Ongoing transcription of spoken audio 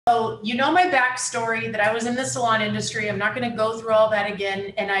you know my backstory, that I was in the salon industry. I'm not going to go through all that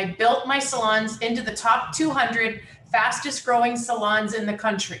again. And I built my salons into the top 200 fastest growing salons in the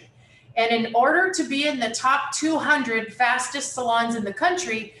country. And in order to be in the top 200 fastest salons in the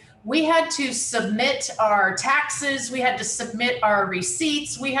country, we had to submit our taxes. We had to submit our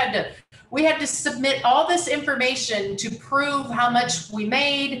receipts. We had to submit all this information to prove how much we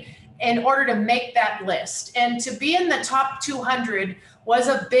made in order to make that list. And to be in the top 200 was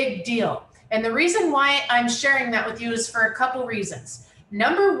a big deal. And the reason why I'm sharing that with you is for a couple reasons.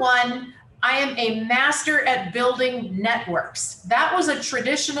 Number one, I am a master at building networks. That was a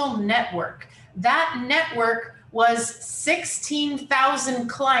traditional network. That network was 16,000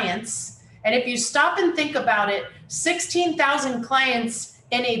 clients. And if you stop and think about it, 16,000 clients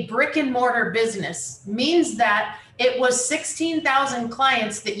in a brick and mortar business means that it was 16,000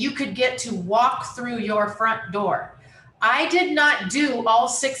 clients that you could get to walk through your front door. I did not do all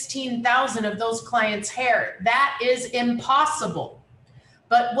 16,000 of those clients' hair. That is impossible.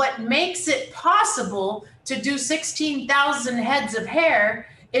 But what makes it possible to do 16,000 heads of hair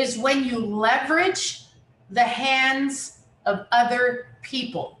is when you leverage the hands of other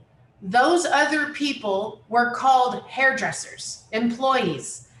people. Those other people were called hairdressers,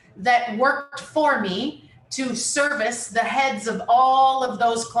 employees that worked for me to service the heads of all of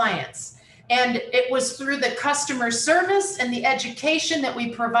those clients. And it was through the customer service and the education that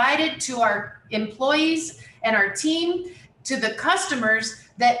we provided to our employees and our team, to the customers,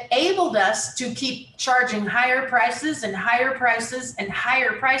 that enabled us to keep charging higher prices and higher prices and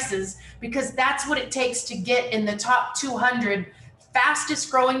higher prices, because that's what it takes to get in the top 200 fastest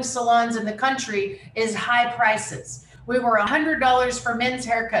growing salons in the country, is high prices. We were $100 for men's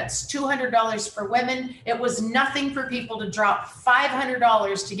haircuts, $200 for women. It was nothing for people to drop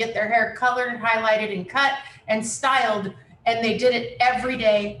 $500 to get their hair colored, highlighted, and cut and styled, and they did it every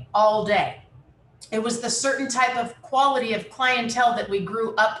day, all day. It was the certain type of quality of clientele that we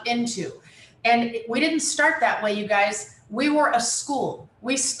grew up into. And we didn't start that way, you guys. We were a school.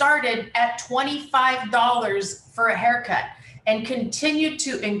 We started at $25 for a haircut and continued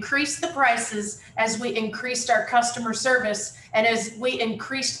to increase the prices as we increased our customer service and as we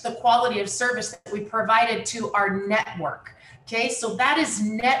increased the quality of service that we provided to our network. Okay, so that is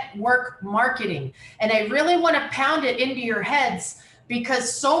network marketing. And I really want to pound it into your heads,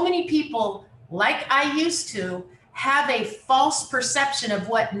 because so many people, like I used to, have a false perception of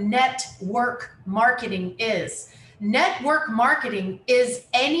what network marketing is. Network marketing is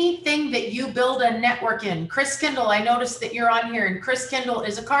anything that you build a network in. Chris Kendall, I noticed that you're on here, and Chris Kendall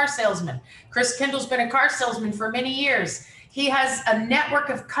is a car salesman. Chris Kendall's been a car salesman for many years. He has a network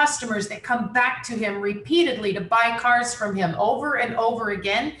of customers that come back to him repeatedly to buy cars from him over and over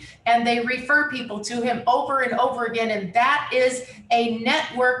again, and they refer people to him over and over again. And that is a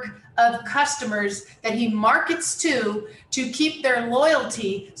network of customers that he markets to keep their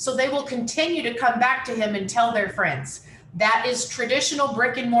loyalty, so they will continue to come back to him and tell their friends. That is traditional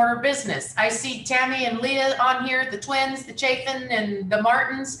brick and mortar business. I see Tammy and Leah on here, the twins, the Chafin and the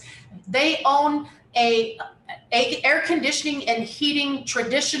Martins. They own a air conditioning and heating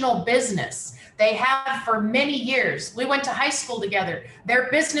traditional business. They have for many years. We went to high school together.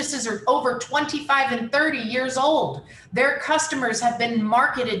 Their businesses are over 25 and 30 years old. Their customers have been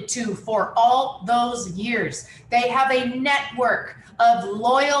marketed to for all those years. They have a network of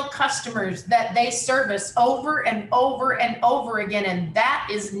loyal customers that they service over and over and over again. And that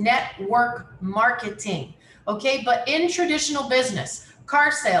is network marketing. Okay, but in traditional business,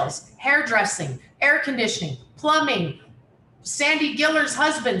 car sales, hairdressing, air conditioning, plumbing, Sandy Giller's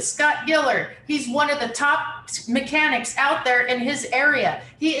husband, Scott Giller, he's one of the top mechanics out there in his area.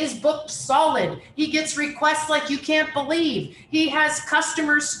 He is booked solid. He gets requests like you can't believe. He has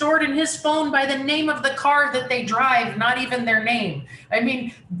customers stored in his phone by the name of the car that they drive, not even their name. I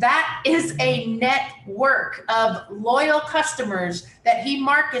mean, that is a network of loyal customers that he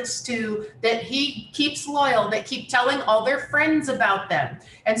markets to, that he keeps loyal, that keep telling all their friends about them.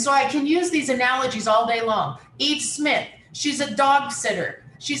 And so I can use these analogies all day long. Eve Smith, she's a dog sitter.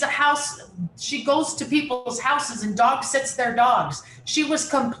 She goes to people's houses and dog sits their dogs. She was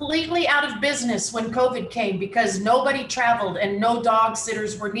completely out of business when COVID came because nobody traveled and no dog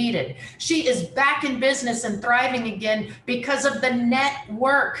sitters were needed. She is back in business and thriving again because of the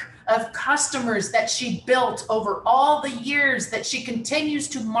network of customers that she built over all the years, that she continues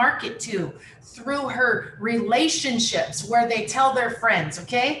to market to through her relationships where they tell their friends,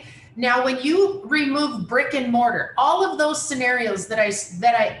 okay? Now, when you remove brick and mortar, all of those scenarios that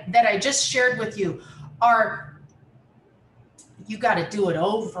I just shared with you you got to do it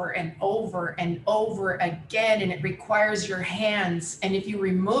over and over and over again, and it requires your hands. And if you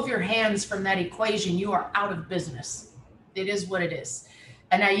remove your hands from that equation, you are out of business. It is what it is.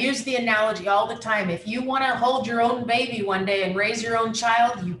 And I use the analogy all the time. If you want to hold your own baby one day and raise your own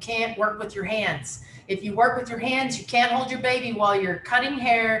child, you can't work with your hands. If you work with your hands, you can't hold your baby while you're cutting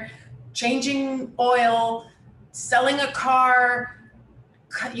hair, changing oil, selling a car,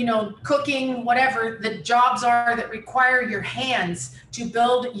 cooking, whatever the jobs are that require your hands to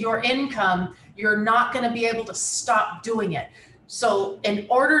build your income. You're not going to be able to stop doing it. So in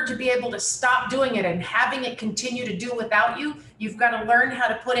order to be able to stop doing it and having it continue to do without you, you've got to learn how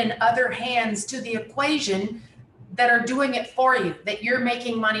to put in other hands to the equation that are doing it for you, that you're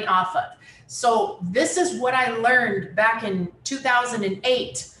making money off of. So this is what I learned back in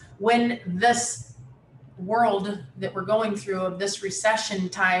 2008 when this world that we're going through of this recession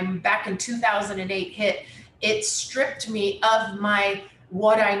time back in 2008 hit. It stripped me of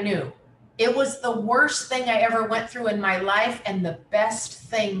what I knew. It was the worst thing I ever went through in my life and the best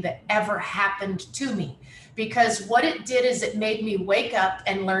thing that ever happened to me, because what it did is it made me wake up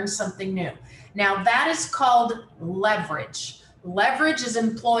and learn something new. Now that is called leverage. Leverage is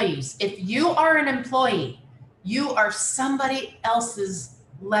employees. If you are an employee, you are somebody else's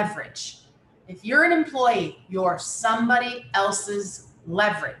leverage. If you're an employee, you're somebody else's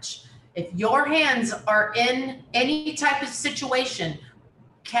leverage. If your hands are in any type of situation,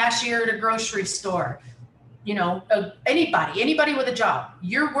 cashier at a grocery store, anybody with a job,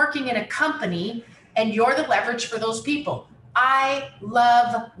 you're working in a company and you're the leverage for those people. I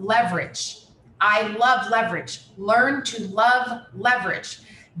love leverage. I love leverage. Learn to love leverage.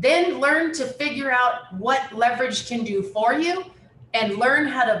 Then learn to figure out what leverage can do for you and learn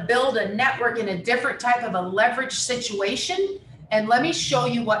how to build a network in a different type of a leverage situation. And let me show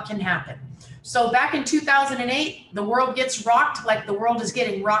you what can happen. So back in 2008, the world gets rocked like the world is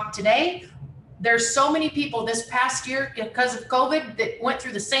getting rocked today. There's so many people this past year because of COVID that went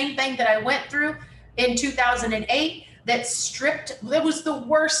through the same thing that I went through in 2008 that it was the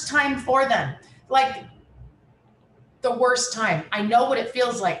worst time for them. Like the worst time. I know what it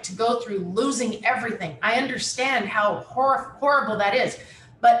feels like to go through losing everything. I understand how horrible that is,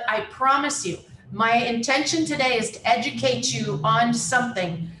 but I promise you, my intention today is to educate you on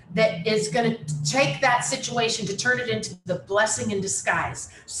something that is going to take that situation to turn it into the blessing in disguise.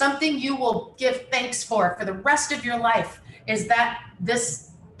 Something you will give thanks for the rest of your life is that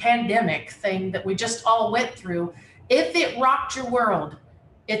this pandemic thing that we just all went through, if it rocked your world,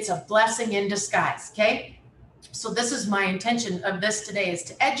 it's a blessing in disguise, okay? So this is my intention of this today, is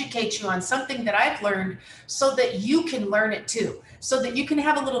to educate you on something that I've learned so that you can learn it too, so that you can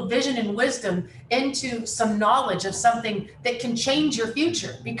have a little vision and wisdom into some knowledge of something that can change your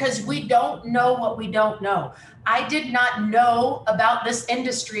future, because we don't know what we don't know. I did not know about this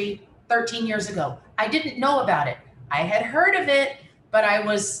industry 13 years ago. I didn't know about it. I had heard of it, but I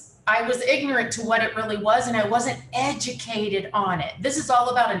was ignorant to what it really was, and I wasn't educated on it. This is all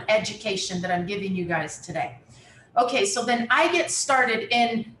about an education that I'm giving you guys today. Okay, so then I get started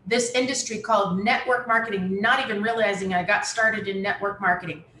in this industry called network marketing, not even realizing I got started in network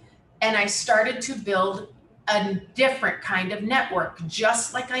marketing. And I started to build a different kind of network,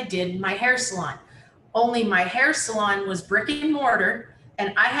 just like I did in my hair salon. Only my hair salon was brick and mortar,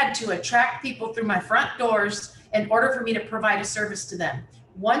 and I had to attract people through my front doors in order for me to provide a service to them.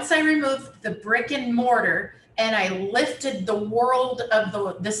 Once I removed the brick and mortar and I lifted the world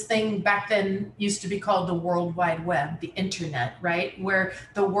of this thing back then used to be called the World Wide Web, the internet, right? Where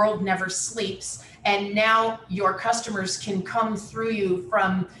the world never sleeps. And now your customers can come through you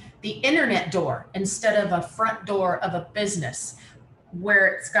from the internet door instead of a front door of a business, where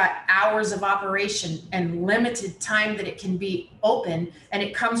it's got hours of operation and limited time that it can be open. And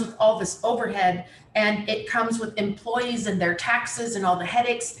it comes with all this overhead, and it comes with employees and their taxes and all the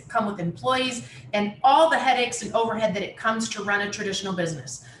headaches that come with employees and all the headaches and overhead that it comes to run a traditional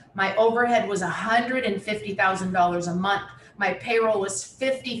business. My overhead was $150,000 a month. My payroll was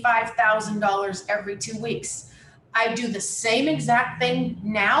 $55,000 every 2 weeks. I do the same exact thing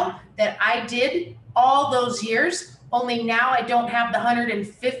now that I did all those years, only now I don't have the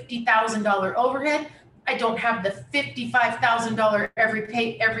 $150,000 overhead. I don't have the $55,000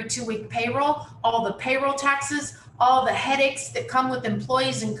 every 2 week payroll, all the payroll taxes, all the headaches that come with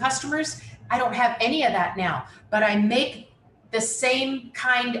employees and customers. I don't have any of that now, but I make the same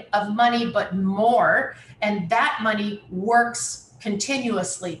kind of money, but more. And that money works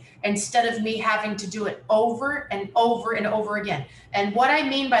continuously instead of me having to do it over and over and over again. And what I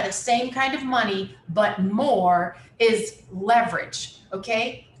mean by the same kind of money, but more, is leverage,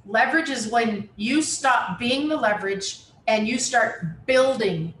 okay? Leverage is when you stop being the leverage and you start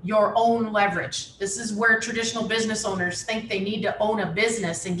building your own leverage. This is where traditional business owners think they need to own a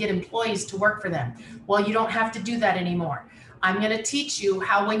business and get employees to work for them. Well, you don't have to do that anymore. I'm going to teach you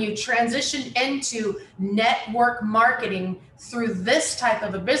how, when you transition into network marketing through this type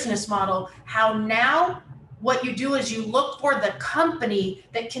of a business model, how now what you do is you look for the company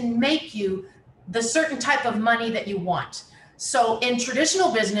that can make you the certain type of money that you want. So in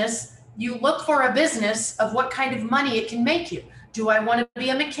traditional business, you look for a business of what kind of money it can make you. Do I want to be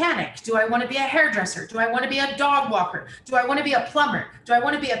a mechanic? Do I want to be a hairdresser? Do I want to be a dog walker? Do I want to be a plumber? Do I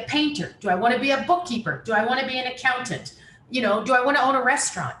want to be a painter? Do I want to be a bookkeeper? Do I want to be an accountant? Do I want to own a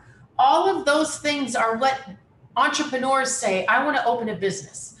restaurant? All of those things are what entrepreneurs say, I want to open a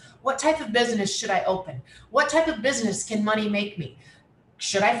business. What type of business should I open? What type of business can money make me?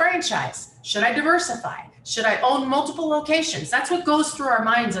 Should I franchise? Should I diversify? Should I own multiple locations? That's what goes through our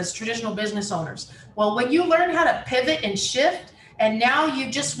minds as traditional business owners. Well, when you learn how to pivot and shift, and now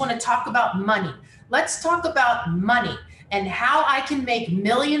you just want to talk about money, let's talk about money and how I can make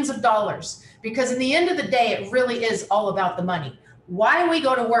millions of dollars. Because in the end of the day, it really is all about the money. Why we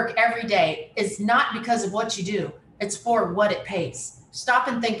go to work every day is not because of what you do. It's for what it pays. Stop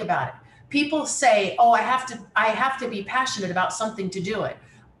and think about it. People say, oh, I have to be passionate about something to do it.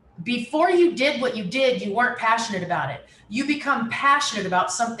 Before you did what you did, you weren't passionate about it. You become passionate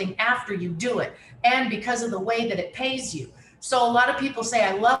about something after you do it, and because of the way that it pays you. So a lot of people say,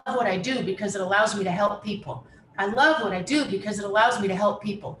 I love what I do because it allows me to help people. I love what I do because it allows me to help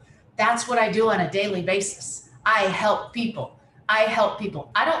people. That's what I do on a daily basis. I help people. I help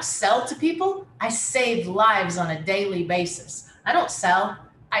people. I don't sell to people. I save lives on a daily basis. I don't sell,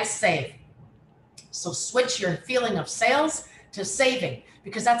 I save. So switch your feeling of sales to saving,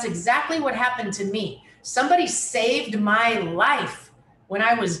 because that's exactly what happened to me. Somebody saved my life when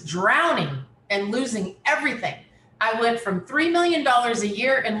I was drowning and losing everything. I went from $3 million a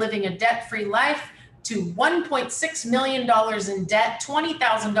year and living a debt-free life to $1.6 million in debt,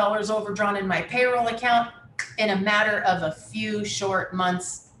 $20,000 overdrawn in my payroll account in a matter of a few short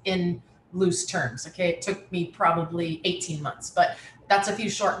months in loose terms. Okay, it took me probably 18 months, but that's a few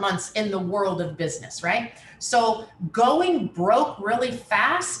short months in the world of business, right? So going broke really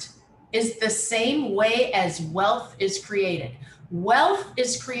fast is the same way as wealth is created. Wealth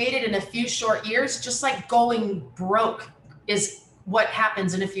is created in a few short years, just like going broke is what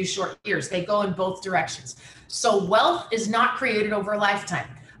happens in a few short years. They go in both directions. So wealth is not created over a lifetime.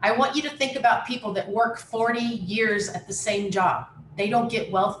 I want you to think about people that work 40 years at the same job. They don't get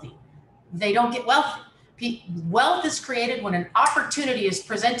wealthy. They don't get wealthy. Wealth is created when an opportunity is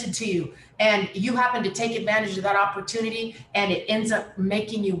presented to you and you happen to take advantage of that opportunity, and it ends up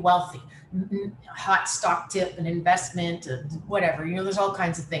making you wealthy. Hot stock tip, an investment, whatever, there's all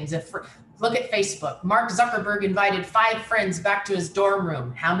kinds of things. Look at Facebook. Mark Zuckerberg invited 5 friends back to his dorm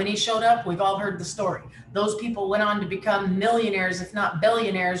room. How many showed up? We've all heard the story. Those people went on to become millionaires, if not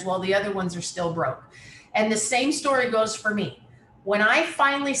billionaires, while the other ones are still broke. And the same story goes for me. When I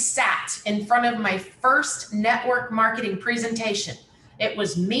finally sat in front of my first network marketing presentation, it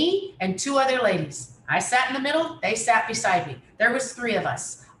was me and 2 other ladies. I sat in the middle, they sat beside me. There was 3 of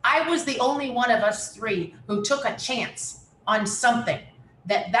us. I was the only one of us 3 who took a chance on something.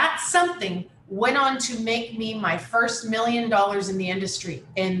 That something went on to make me my first $1 million in the industry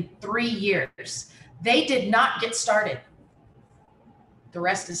in 3 years. They did not get started. The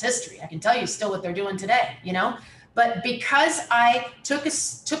rest is history. I can tell you still what they're doing today, But because I took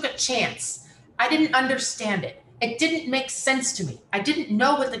a chance, I didn't understand it. It didn't make sense to me. I didn't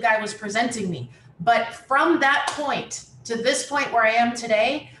know what the guy was presenting me. But from that point to this point where I am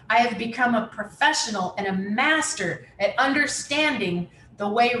today, I have become a professional and a master at understanding the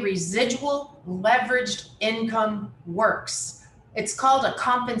way residual leveraged income works. It's called a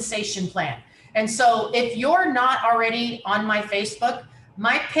compensation plan. And so if you're not already on my Facebook,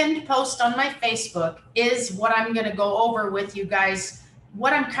 my pinned post on my Facebook is what I'm going to go over with you guys,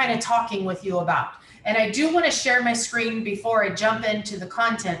 what I'm kind of talking with you about. And I do want to share my screen before I jump into the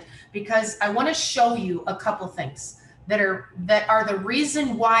content, because I want to show you a couple things that are the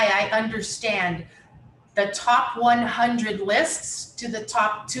reason why I understand the top 100 lists to the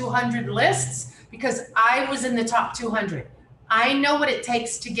top 200 lists, because I was in the top 200. I know what it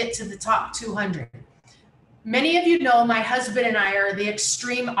takes to get to the top 200. Many of you know my husband and I are the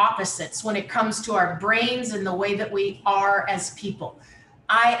extreme opposites when it comes to our brains and the way that we are as people.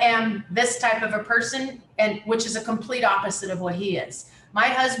 I am this type of a person, and which is a complete opposite of what he is. My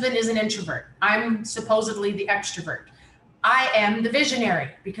husband is an introvert. I'm supposedly the extrovert. I am the visionary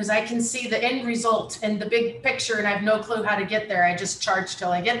because I can see the end result and the big picture, and I have no clue how to get there. I just charge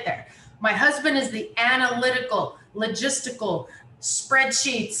till I get there. My husband is the analytical, logistical,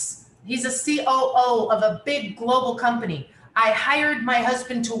 spreadsheets. He's a COO of a big global company. I hired my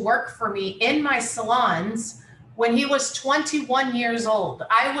husband to work for me in my salons when he was 21 years old.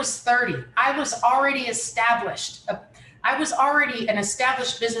 I was 30. I was already established. I was already an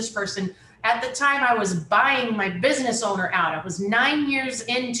established business person. At the time, I was buying my business owner out. I was 9 years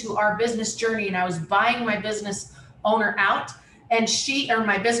into our business journey, and I was buying my business owner out, and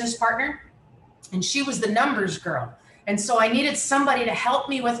my business partner, and she was the numbers girl. And so I needed somebody to help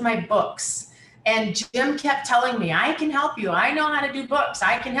me with my books. And Jim kept telling me, I can help you. I know how to do books.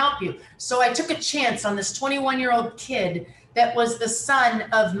 I can help you. So I took a chance on this 21-year-old kid that was the son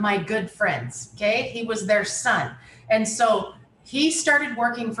of my good friends. Okay. He was their son. And so he started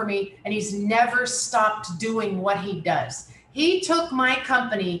working for me, and he's never stopped doing what he does. He took my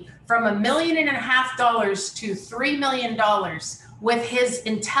company from $1.5 million to $3 million with his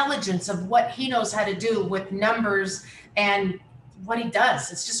intelligence of what he knows how to do with numbers and what he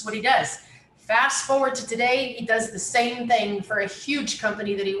does. It's just what he does. Fast forward to today, he does the same thing for a huge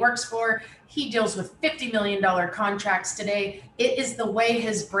company that he works for. He deals with $50 million contracts today. It is the way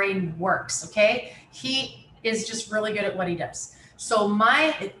his brain works, okay? He is just really good at what he does. So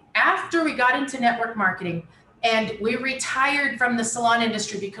after we got into network marketing and we retired from the salon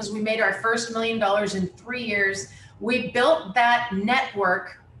industry because we made our first $1 million in 3 years, we built that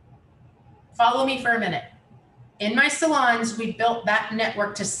network. Follow me for a minute. In my salons, we built that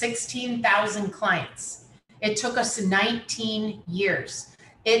network to 16,000 clients. It took us 19 years.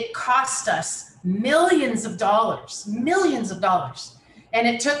 It cost us millions of dollars. And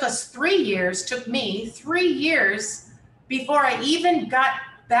it took us 3 years, took me 3 years before I even got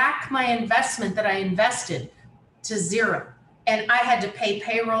back my investment that I invested to zero. And I had to pay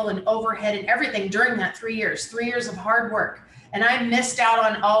payroll and overhead and everything during that 3 years, 3 years of hard work. And I missed out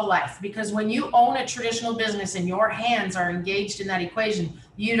on all life, because when you own a traditional business and your hands are engaged in that equation,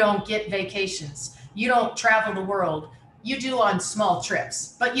 you don't get vacations. You don't travel the world. You do on small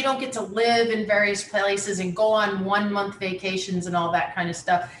trips, but you don't get to live in various places and go on 1 month vacations and all that kind of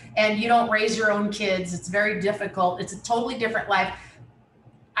stuff. And you don't raise your own kids. It's very difficult. It's a totally different life.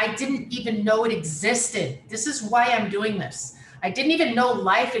 I didn't even know it existed. This is why I'm doing this. I didn't even know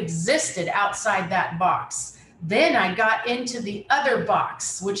life existed outside that box. Then I got into the other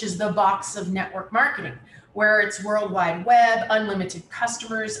box, which is the box of network marketing, where it's World Wide Web, unlimited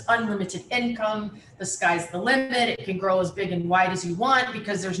customers, unlimited income. The sky's the limit. It can grow as big and wide as you want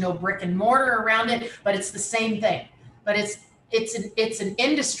because there's no brick and mortar around it, but it's the same thing. But it's an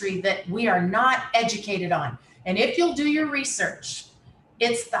industry that we are not educated on. And if you'll do your research,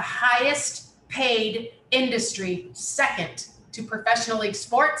 it's the highest paid industry, second to professional league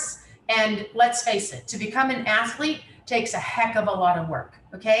sports. And let's face it, to become an athlete takes a heck of a lot of work,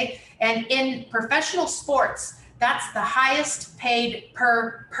 okay? And in professional sports, that's the highest paid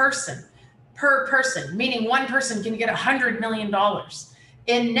per person, meaning one person can get $100 million.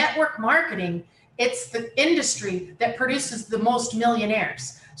 In network marketing, it's the industry that produces the most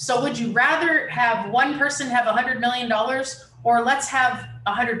millionaires. So would you rather have one person have $100 million, or let's have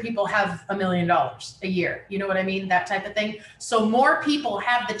 100 people have $1 million a year? You know what I mean? That type of thing. So more people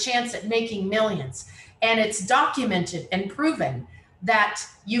have the chance at making millions. And it's documented and proven that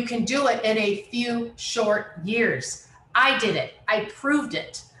you can do it in a few short years. I did it. I proved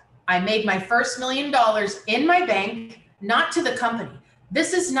it. I made my first $1 million in my bank, not to the company.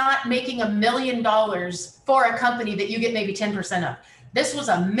 This is not making $1 million for a company that you get maybe 10% of. This was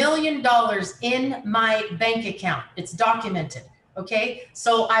 $1 million in my bank account. It's documented. Okay.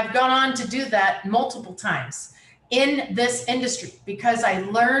 So I've gone on to do that multiple times in this industry because I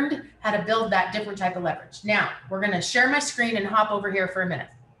learned how to build that different type of leverage. Now we're going to share my screen and hop over here for a minute.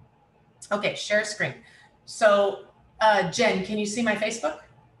 Okay. Share screen. So Jen, can you see my Facebook?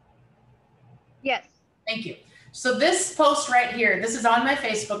 Yes. Thank you. So this post right here, this is on my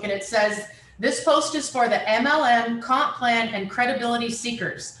Facebook, and it says, this post is for the MLM, comp plan, and credibility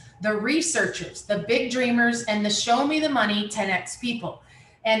seekers, the researchers, the big dreamers, and the show me the money 10X people.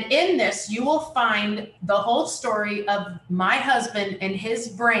 And in this, you will find the whole story of my husband and his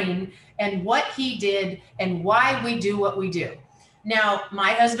brain and what he did and why we do what we do. Now,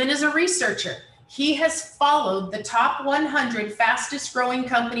 my husband is a researcher. He has followed the top 100 fastest growing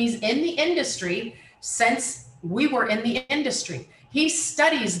companies in the industry since we were in the industry. He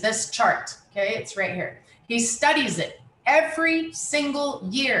studies this chart. Okay, it's right here. He studies it every single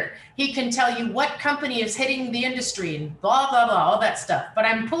year. He can tell you what company is hitting the industry and blah, blah, blah, all that stuff. But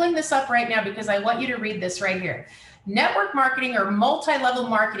I'm pulling this up right now because I want you to read this right here. Network marketing or multi-level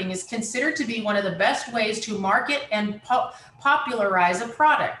marketing is considered to be one of the best ways to market and popularize a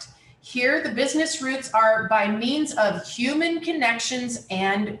product. Here, the business roots are by means of human connections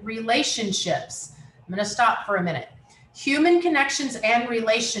and relationships. I'm going to stop for a minute. Human connections and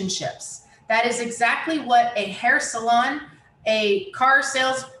relationships. That is exactly what a hair salon, a car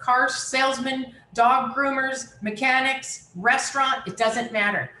salesman, dog groomers, mechanics, restaurant, it doesn't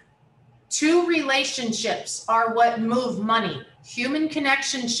matter. Two relationships are what move money. Human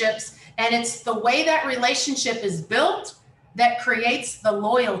connectionships, and it's the way that relationship is built that creates the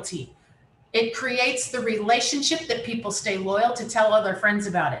loyalty. It creates the relationship that people stay loyal to tell other friends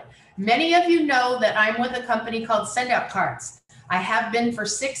about it. Many of you know that I'm with a company called Send Out Cards. I have been for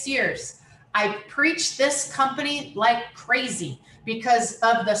 6 years. I preach this company like crazy because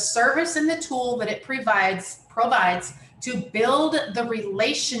of the service and the tool that it provides to build the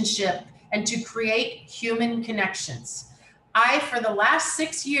relationship and to create human connections. I, for the last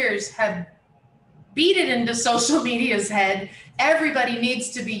 6 years, have beat it into social media's head. Everybody needs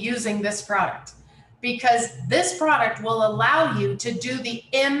to be using this product because this product will allow you to do the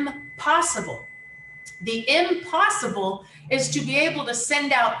impossible. The impossible is to be able to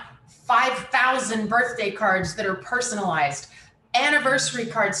send out 5,000 birthday cards that are personalized, anniversary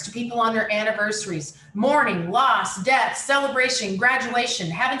cards to people on their anniversaries, mourning, loss, death, celebration, graduation,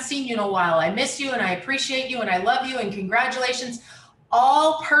 haven't seen you in a while, I miss you and I appreciate you and I love you and congratulations,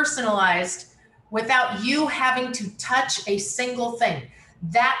 all personalized without you having to touch a single thing.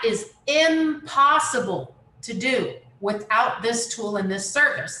 That is impossible to do without this tool and this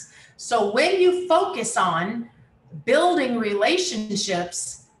service. So when you focus on building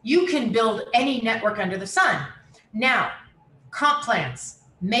relationships, you can build any network under the sun. Now, CompPlans,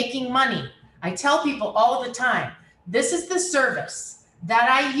 making money. I tell people all the time, this is the service that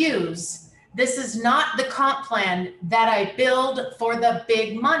I use. This is not the comp plan that I build for the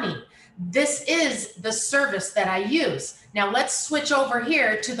big money. This is the service that I use. Now let's switch over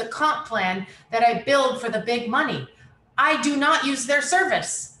here to the comp plan that I build for the big money. I do not use their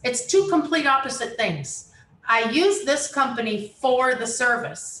service. It's two complete opposite things. I use this company for the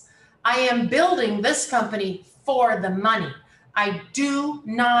service. I am building this company for the money. I do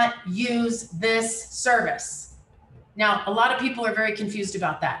not use this service. Now, a lot of people are very confused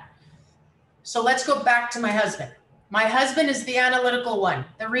about that. So let's go back to my husband. My husband is the analytical one,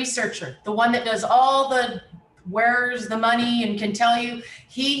 the researcher, the one that does all the where's the money and can tell you.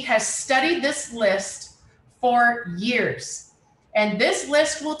 He has studied this list for years. And this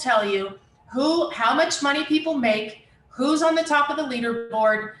list will tell you how much money people make, who's on the top of the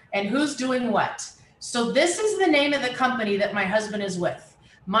leaderboard, and who's doing what. So this is the name of the company that my husband is with.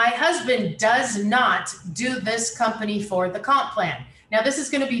 My husband does not do this company for the comp plan. Now, this is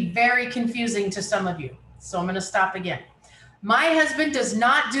going to be very confusing to some of you. So I'm going to stop again. My husband does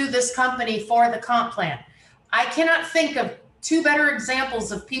not do this company for the comp plan. I cannot think of two better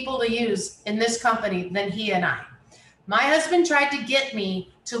examples of people to use in this company than he and I. My husband tried to get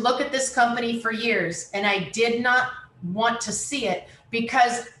me to look at this company for years, and I did not want to see it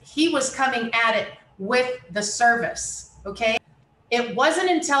because he was coming at it with the service, okay? It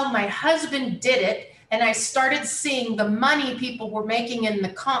wasn't until my husband did it and I started seeing the money people were making in the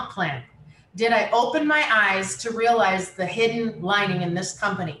comp plan did I open my eyes to realize the hidden lining in this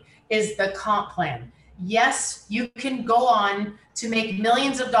company is the comp plan. Yes, you can go on to make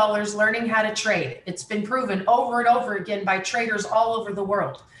millions of dollars learning how to trade. It's been proven over and over again by traders all over the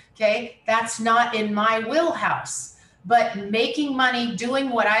world, okay? That's not in my wheelhouse. But making money, doing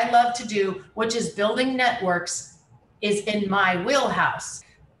what I love to do, which is building networks, is in my wheelhouse.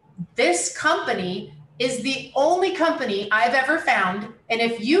 This company is the only company I've ever found. And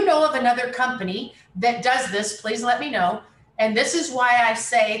if you know of another company that does this, please let me know. And this is why I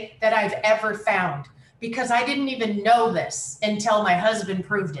say that I've ever found, because I didn't even know this until my husband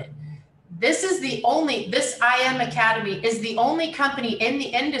proved it. This IM Academy is the only company in the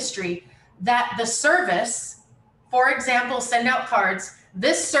industry that the service, for example, send out cards.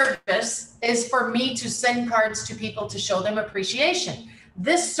 This service is for me to send cards to people to show them appreciation.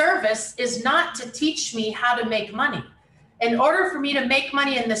 This service is not to teach me how to make money. In order for me to make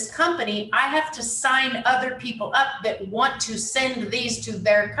money in this company, I have to sign other people up that want to send these to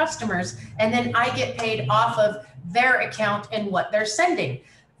their customers, and then I get paid off of their account and what they're sending.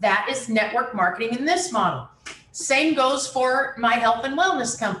 That is network marketing in this model. Same goes for my health and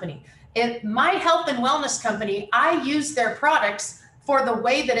wellness company. In my health and wellness company, I use their products for the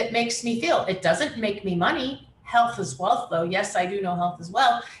way that it makes me feel. It doesn't make me money. Health is wealth, though. Yes, I do know health as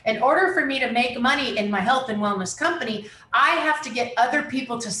well. In order for me to make money in my health and wellness company, I have to get other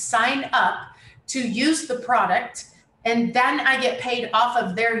people to sign up to use the product, and then I get paid off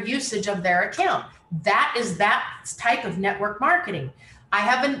of their usage of their account. That is that type of network marketing. I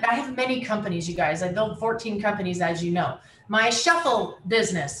have many companies, you guys. I build 14 companies, as you know. My shuffle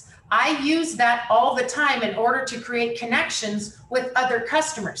business, I use that all the time in order to create connections with other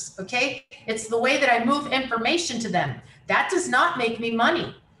customers, okay? It's the way that I move information to them. That does not make me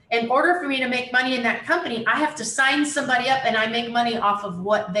money. In order for me to make money in that company, I have to sign somebody up and I make money off of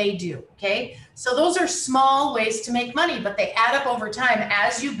what they do, okay? So those are small ways to make money, but they add up over time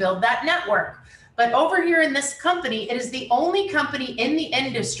as you build that network. But over here in this company, it is the only company in the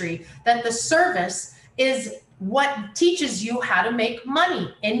industry that the service is what teaches you how to make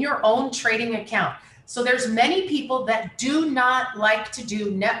money in your own trading account. So there's many people that do not like to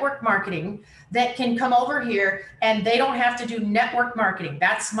do network marketing that can come over here and they don't have to do network marketing.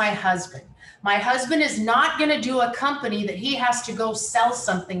 That's my husband. My husband is not going to do a company that he has to go sell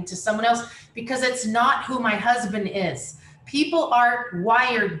something to someone else because it's not who my husband is. People are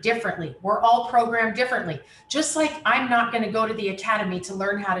wired differently. We're all programmed differently. Just like I'm not going to go to the academy to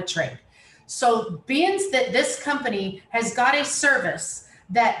learn how to trade. So being that this company has got a service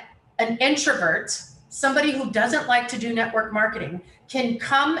that an introvert, somebody who doesn't like to do network marketing, can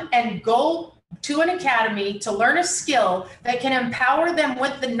come and go to an academy to learn a skill that can empower them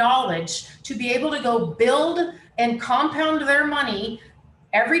with the knowledge to be able to go build and compound their money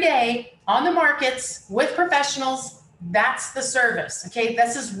every day on the markets with professionals. That's the service. Okay,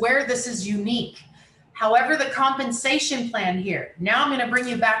 this is where this is unique. However, the compensation plan here, now I'm going to bring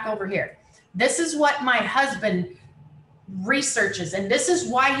you back over here. This is what my husband researches. And this is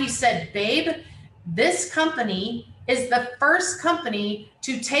why he said, babe, this company is the first company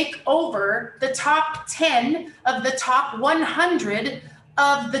to take over the top 10 of the top 100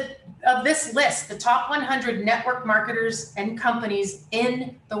 of this list, the top 100 network marketers and companies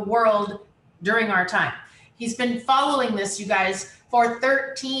in the world during our time. He's been following this, you guys, for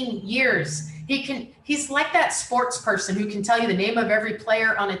 13 years. He's like that sports person who can tell you the name of every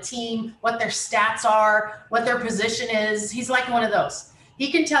player on a team, what their stats are, what their position is. He's like one of those.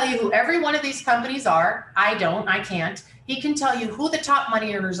 He can tell you who every one of these companies are. I can't. He can tell you who the top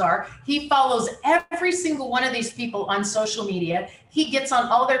money earners are. He follows every single one of these people on social media. He gets on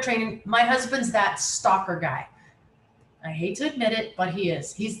all their training. My husband's that stalker guy. I hate to admit it, but he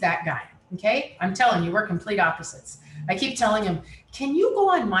is. He's that guy. Okay. I'm telling you, we're complete opposites. I keep telling him, can you go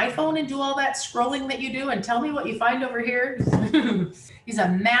on my phone and do all that scrolling that you do and tell me what you find over here? He's a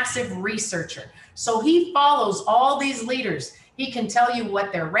massive researcher. So he follows all these leaders. He can tell you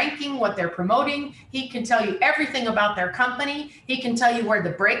what they're ranking, what they're promoting. He can tell you everything about their company. He can tell you where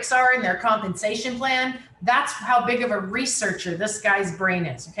the breaks are in their compensation plan. That's how big of a researcher this guy's brain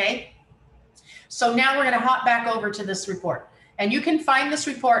is. Okay. So now we're going to hop back over to this report. And you can find this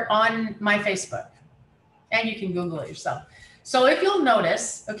report on my Facebook and you can Google it yourself. So if you'll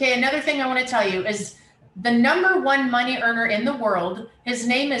notice, okay, another thing I want to tell you is the #1 money earner in the world, his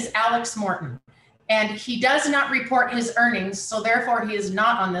name is Alex Morton, and he does not report his earnings. So therefore he is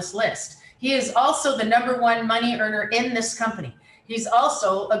not on this list. He is also the #1 money earner in this company. He's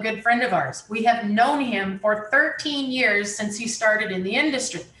also a good friend of ours. We have known him for 13 years since he started in the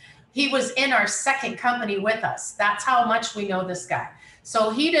industry. He was in our second company with us. That's how much we know this guy. So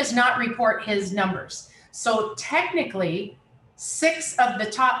he does not report his numbers. So technically, 6 of the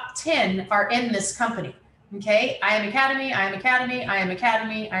top 10 are in this company. Okay, I Am Academy, I Am Academy, I Am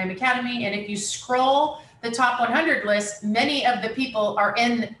Academy, I Am Academy. And if you scroll the top 100 list, many of the people are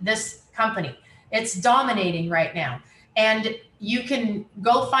in this company. It's dominating right now. And you can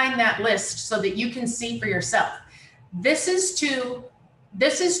go find that list so that you can see for yourself. This is to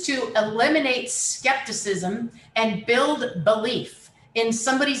eliminate skepticism and build belief in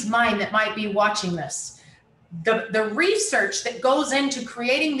somebody's mind that might be watching this. The research that goes into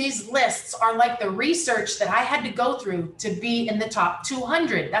creating these lists are like the research that I had to go through to be in the top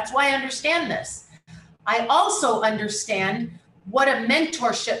 200. That's why I understand this. I also understand what a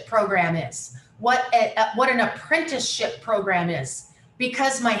mentorship program is, what an apprenticeship program is,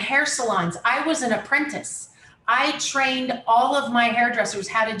 because my hair salons, I was an apprentice. I trained all of my hairdressers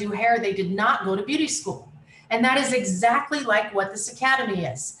how to do hair. They did not go to beauty school. And that is exactly like what this academy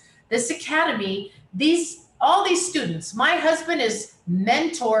is. This academy, all these students, my husband is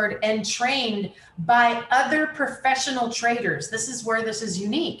mentored and trained by other professional traders. This is where this is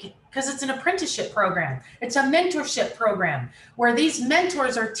unique because it's an apprenticeship program. It's a mentorship program where these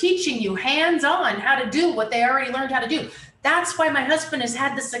mentors are teaching you hands-on how to do what they already learned how to do. That's why my husband has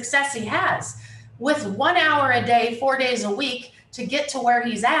had the success he has with 1 hour a day, 4 days a week to get to where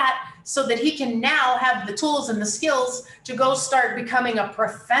he's at, so that he can now have the tools and the skills to go start becoming a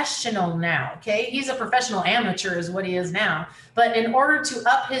professional now, okay? He's a professional amateur is what he is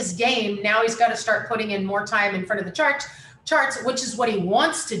charts, which is what he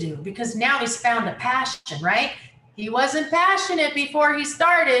wants to do because now he's found a passion, right? He wasn't passionate before he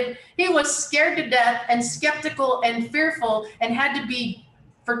started. He was scared to death and skeptical and fearful and had to be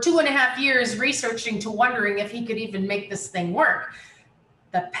for 2.5 years researching to wondering if he could even make this thing work.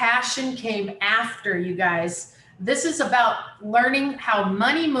 The passion came after, you guys. This is about learning how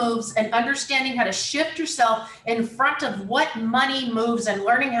money moves and understanding how to shift yourself in front of what money moves and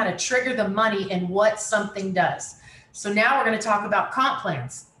learning how to trigger the money and what something does. So now we're going to talk about comp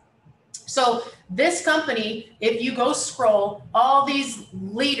plans. So this company, if you go scroll, all these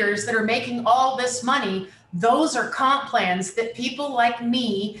leaders that are making all this money, those are comp plans that people like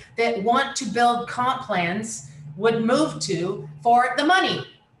me that want to build comp plans would move to for the money.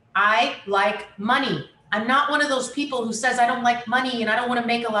 I like money. I'm not one of those people who says I don't like money and I don't want to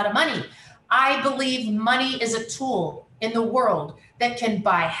make a lot of money. I believe money is a tool in the world that can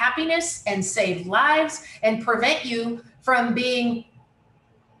buy happiness and save lives and prevent you from being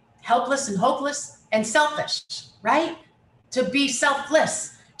helpless and hopeless and selfish, right? To be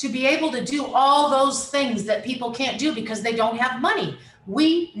selfless, to be able to do all those things that people can't do because they don't have money.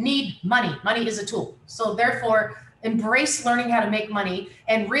 We need money. Money is a tool. So therefore, embrace learning how to make money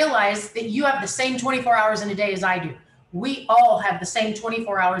and realize that you have the same 24 hours in a day as I do. We all have the same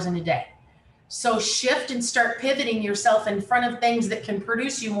 24 hours in a day. So shift and start pivoting yourself in front of things that can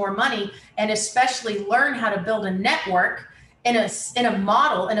produce you more money, and especially learn how to build a network in a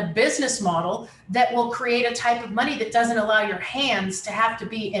model, in a business model that will create a type of money that doesn't allow your hands to have to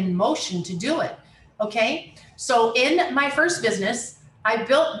be in motion to do it. Okay. So in my first business, I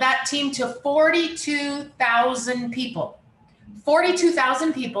built that team to 42,000 people,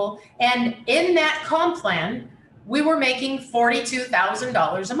 42,000 people. And in that comp plan, we were making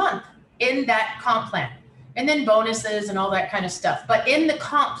 $42,000 a month in that comp plan, and then bonuses and all that kind of stuff. But in the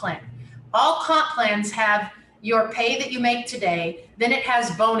comp plan, all comp plans have your pay that you make today, then it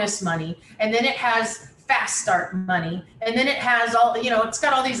has bonus money, and then it has fast start money, and then it has all, it's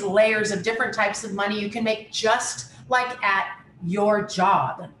got all these layers of different types of money you can make just like at your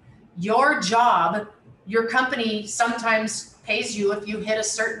job. Your job, your company sometimes pays you if you hit a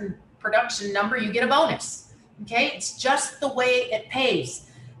certain production number, you get a bonus. Okay, it's just the way it pays.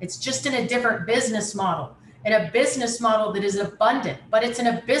 It's just in a different business model, in a business model that is abundant, but it's in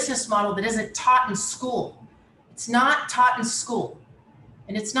a business model that isn't taught in school. It's not taught in school,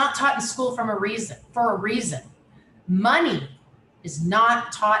 and it's not taught in school for a reason. Money is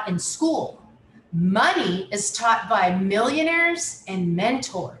not taught in school. Money is taught by millionaires and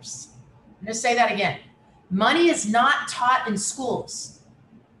mentors. I'm going to say that again. Money is not taught in schools.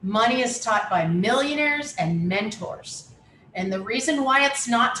 Money is taught by millionaires and mentors. And the reason why it's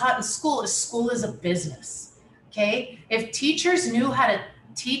not taught in school is a business. Okay? If teachers knew how to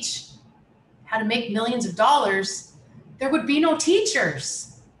teach how to make millions of dollars, there would be no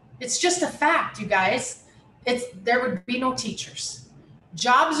teachers. It's just a fact, you guys. There would be no teachers.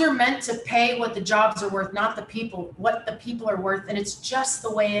 Jobs are meant to pay what the jobs are worth, not what the people are worth. And it's just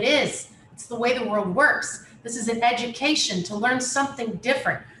the way it is. It's the way the world works. This is an education to learn something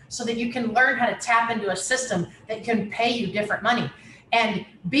different so that you can learn how to tap into a system that can pay you different money, and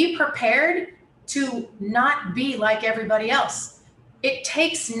be prepared to not be like everybody else. It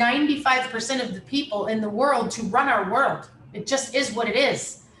takes 95% of the people in the world to run our world. It just is what it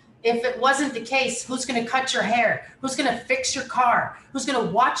is. If it wasn't the case, who's going to cut your hair? Who's going to fix your car? Who's going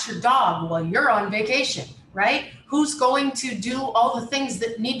to watch your dog while you're on vacation, right? Who's going to do all the things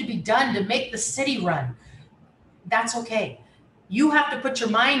that need to be done to make the city run? That's okay. You have to put your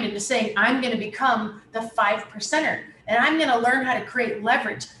mind into saying, I'm going to become the 5%er, and I'm going to learn how to create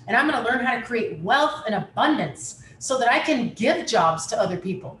leverage, and I'm going to learn how to create wealth and abundance so that I can give jobs to other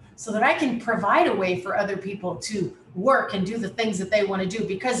people, so that I can provide a way for other people to work and do the things that they want to do,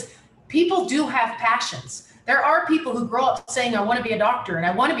 because people do have passions. There are people who grow up saying, I want to be a doctor, and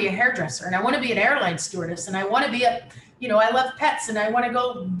I want to be a hairdresser, and I want to be an airline stewardess, and I want to be I love pets, and I want to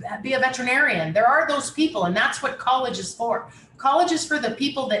go be a veterinarian. There are those people, and that's what college is for. College is for the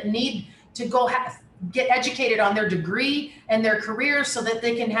people that need to go get educated on their degree and their career so that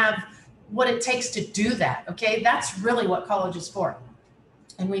they can have what it takes to do that. Okay, that's really what college is for.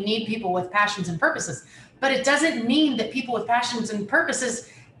 And we need people with passions and purposes. But it doesn't mean that people with passions and purposes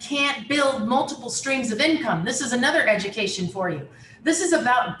can't build multiple streams of income. This is another education for you. This is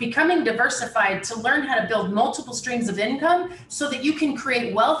about becoming diversified to learn how to build multiple streams of income so that you can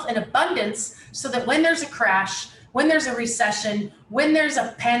create wealth and abundance, so that when there's a crash, when there's a recession, when there's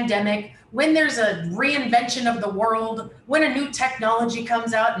a pandemic, when there's a reinvention of the world, when a new technology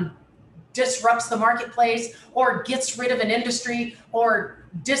comes out and disrupts the marketplace or gets rid of an industry or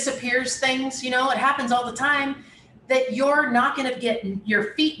disappears things, it happens all the time, that you're not going to get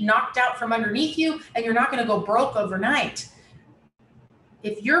your feet knocked out from underneath you, and you're not going to go broke overnight.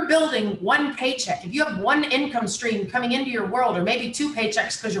 If you're building one paycheck, if you have one income stream coming into your world, or maybe two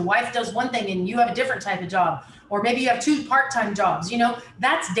paychecks because your wife does one thing and you have a different type of job, or maybe you have two part-time jobs,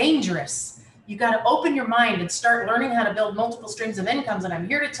 that's dangerous. You got to open your mind and start learning how to build multiple streams of incomes. And I'm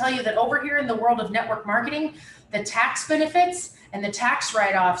here to tell you that over here in the world of network marketing, the tax benefits and the tax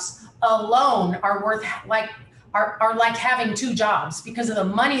write-offs alone are worth are like having two jobs because of the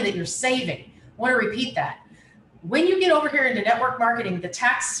money that you're saving. I want to repeat that. When you get over here into network marketing, the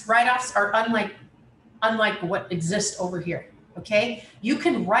tax write-offs are unlike what exists over here. Okay, you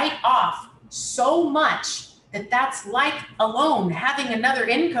can write off so much that's like alone having another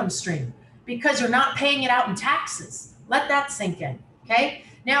income stream, because you're not paying it out in taxes. Let that sink in, okay?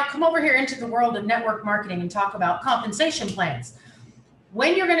 Now come over here into the world of network marketing and talk about compensation plans.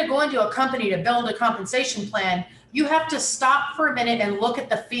 When you're gonna go into a company to build a compensation plan, you have to stop for a minute and look at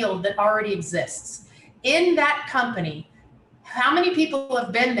the field that already exists. In that company, how many people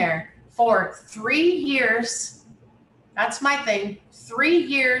have been there for 3 years? That's my thing, 3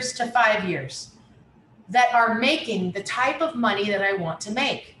 years to 5 years, that are making the type of money that I want to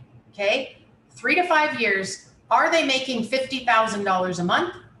make. Okay, 3 to 5 years, are they making $50,000 a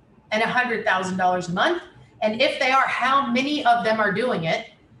month and $100,000 a month? And if they are, how many of them are doing it?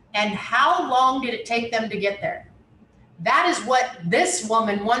 And how long did it take them to get there? That is what this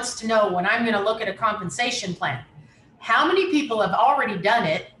woman wants to know when I'm going to look at a compensation plan. How many people have already done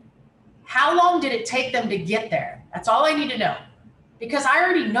it? How long did it take them to get there? That's all I need to know, because I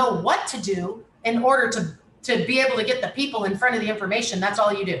already know what to do in order to be able to get the people in front of the information. That's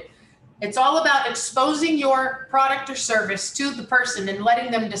all you do. It's all about exposing your product or service to the person and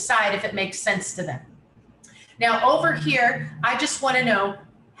letting them decide if it makes sense to them. Now over here, I just want to know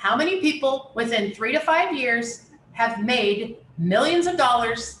how many people within 3 to 5 years have made millions of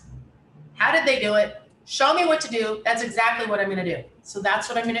dollars. How did they do it? Show me what to do. That's exactly what I'm going to do. So that's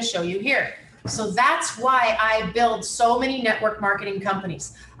what I'm going to show you here. So that's why I build so many network marketing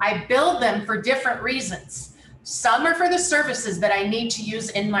companies. I build them for different reasons. Some are for the services that I need to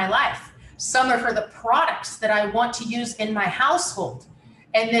use in my life. Some are for the products that I want to use in my household.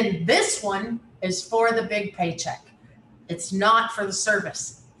 And then this one is for the big paycheck. It's not for the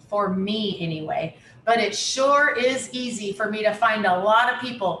service, for me anyway. But it sure is easy for me to find a lot of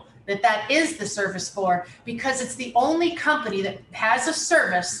people that is the service for, because it's the only company that has a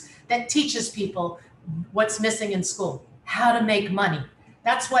service that teaches people what's missing in school, how to make money.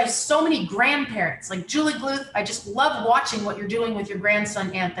 That's why so many grandparents, like Julie Gluth, I just love watching what you're doing with your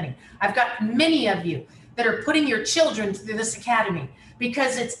grandson, Anthony. I've got many of you that are putting your children through this academy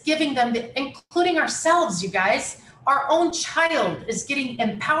because it's giving them, including ourselves, you guys, our own child is getting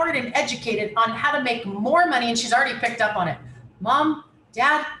empowered and educated on how to make more money, and she's already picked up on it. Mom,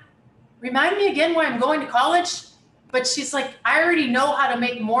 Dad, remind me again why I'm going to college? But she's like, I already know how to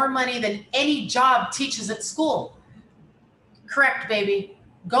make more money than any job teaches at school. Correct, baby.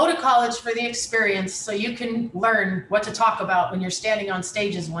 Go to college for the experience so you can learn what to talk about when you're standing on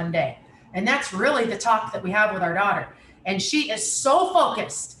stages one day. And that's really the talk that we have with our daughter. And she is so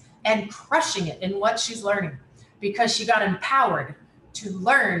focused and crushing it in what she's learning because she got empowered to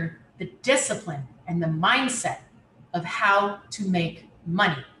learn the discipline and the mindset of how to make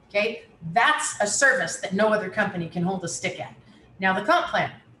money. Okay, that's a service that no other company can hold a stick at. Now the comp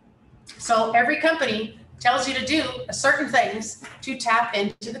plan. So every company tells you to do certain things to tap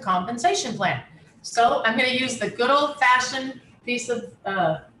into the compensation plan. So I'm going to use the good old fashioned piece of,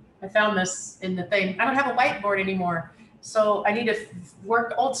 I found this in the thing. I don't have a whiteboard anymore. So I need to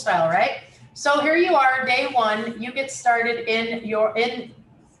work old style, right? So here you are, day one, you get started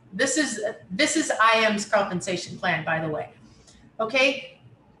this is IM's compensation plan, by the way. Okay.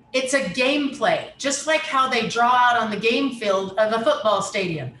 It's a gameplay, just like how they draw out on the game field of a football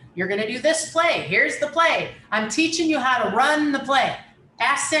stadium. You're going to do this play. Here's the play. I'm teaching you how to run the play.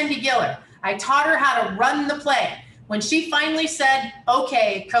 Ask Sandy Giller. I taught her how to run the play. When she finally said,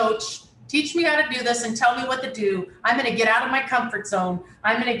 okay, coach, teach me how to do this and tell me what to do, I'm going to get out of my comfort zone.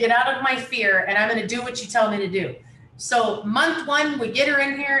 I'm going to get out of my fear, and I'm going to do what you tell me to do. So month one, we get her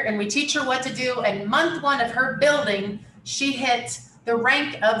in here and we teach her what to do. And month one of her building, she hit the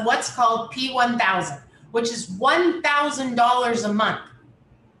rank of what's called P1000, which is $1,000 a month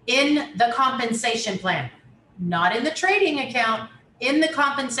in the compensation plan, not in the trading account, in the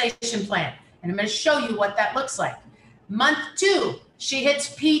compensation plan. And I'm going to show you what that looks like. Month two, she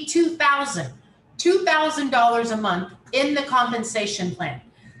hits P2000, $2,000 a month in the compensation plan.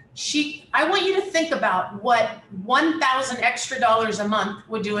 I want you to think about what $1,000 extra a month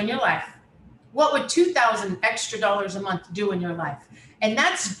would do in your life. What would $2,000 extra dollars a month do in your life? And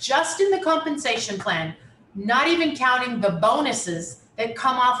that's just in the compensation plan, not even counting the bonuses that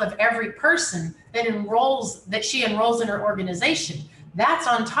come off of every person that she enrolls in her organization. That's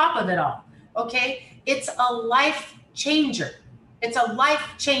on top of it all. Okay. It's a life changer. It's a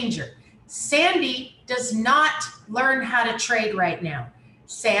life changer. Sandy does not learn how to trade right now.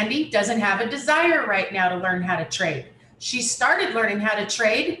 Sandy doesn't have a desire right now to learn how to trade. She started learning how to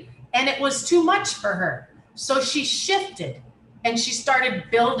trade and it was too much for her. So she shifted and she started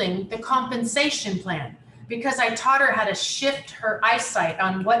building the compensation plan because I taught her how to shift her eyesight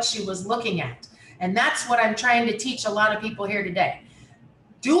on what she was looking at. And that's what I'm trying to teach a lot of people here today.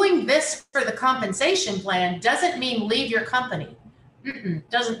 Doing this for the compensation plan doesn't mean leave your company.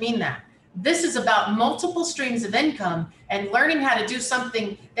 Doesn't mean that. This is about multiple streams of income and learning how to do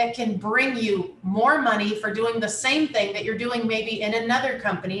something that can bring you more money for doing the same thing that you're doing maybe in another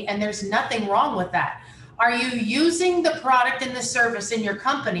company, and there's nothing wrong with that. Are you using the product and the service in your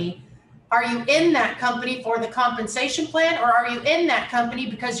company? Are you in that company for the compensation plan, or are you in that company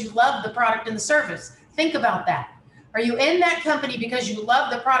because you love the product and the service? Think about that. Are you in that company because you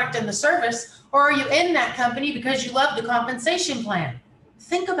love the product and the service, or are you in that company because you love the compensation plan?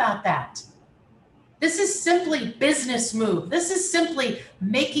 Think about that. This is simply business move. This is simply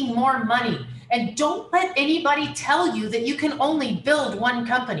making more money. And don't let anybody tell you that you can only build one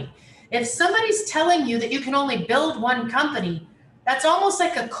company. If somebody's telling you that you can only build one company, that's almost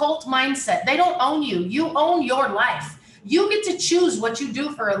like a cult mindset. They don't own you. You own your life. You get to choose what you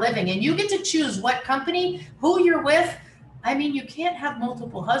do for a living, and you get to choose what company, who you're with. I mean, you can't have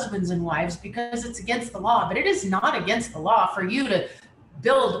multiple husbands and wives because it's against the law, but it is not against the law for you to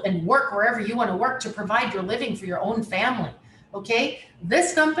build and work wherever you want to work to provide your living for your own family. Okay.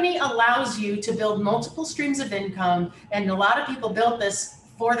 This company allows you to build multiple streams of income. And a lot of people built this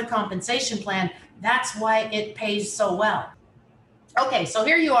for the compensation plan. That's why it pays so well. Okay. So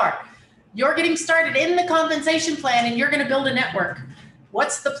here you are. You're getting started in the compensation plan and you're going to build a network.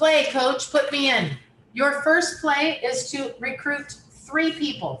 What's the play, coach? Put me in. Your first play is to recruit 3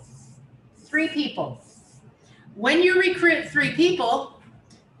 people. 3 people. When you recruit 3 people,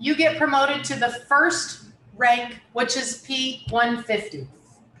 you get promoted to the first rank, which is P150.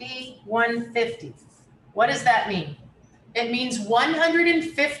 P150. What does that mean? It means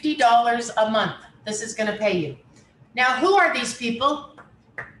 $150 a month. This is going to pay you. Now, who are these people?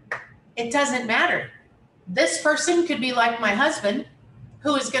 It doesn't matter. This person could be like my husband,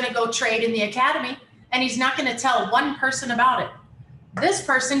 who is going to go trade in the academy, and he's not going to tell one person about it. This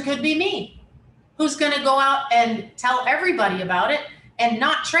person could be me, who's going to go out and tell everybody about it and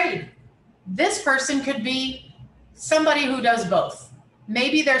not trade. This person could be somebody who does both.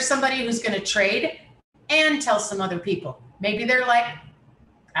 Maybe there's somebody who's going to trade and tell some other people. Maybe they're like,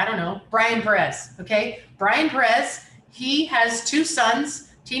 I don't know, Brian Perez. Okay. Brian Perez, he has 2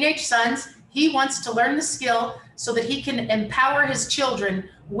 sons, teenage sons. He wants to learn the skill so that he can empower his children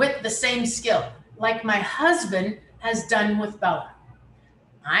with the same skill, like my husband has done with Bella.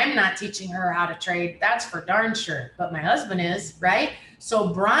 I'm not teaching her how to trade. That's for darn sure. But my husband is, right?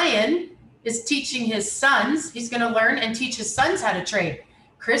 So Brian is teaching his sons. He's going to learn and teach his sons how to trade.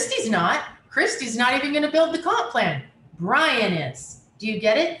 Christy's not. Christy's not even going to build the comp plan. Brian is. Do you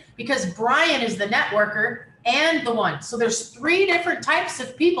get it? Because Brian is the networker and the one. So there's 3 different types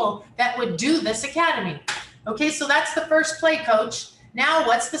of people that would do this academy. Okay, so that's the first play, coach. Now,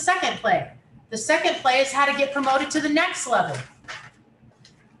 what's the second play? The second play is how to get promoted to the next level.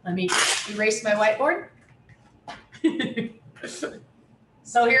 Let me erase my whiteboard.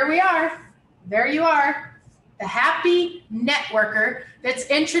 So here we are. There you are. The happy networker that's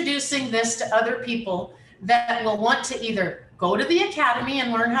introducing this to other people that will want to either go to the academy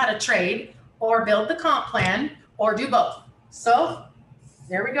and learn how to trade or build the comp plan or do both. So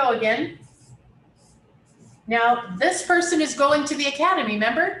there we go again. Now this person is going to the academy,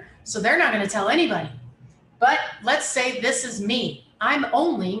 remember? So they're not going to tell anybody. But let's say this is me. I'm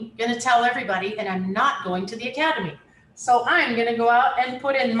only going to tell everybody and I'm not going to the academy. So I'm going to go out and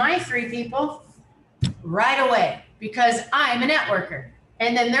put in my 3 people right away because I'm a networker.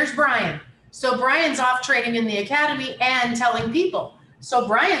 And then there's Brian. So Brian's off trading in the academy and telling people. So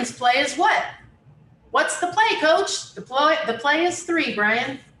Brian's play is what? What's the play, coach? The play is 3,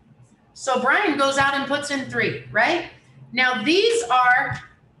 Brian. So Brian goes out and puts in 3, right? Now these are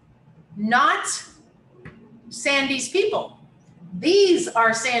not Sandy's people. These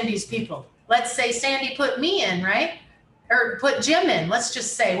are Sandy's people. Let's say Sandy put me in, right? Or put Jim in. Let's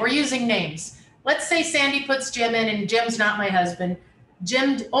just say we're using names. Let's say Sandy puts Jim in and Jim's not my husband.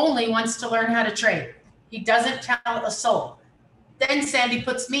 Jim only wants to learn how to trade. He doesn't tell a soul. Then Sandy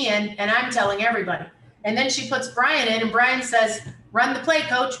puts me in and I'm telling everybody. And then she puts Brian in and Brian says, run the play,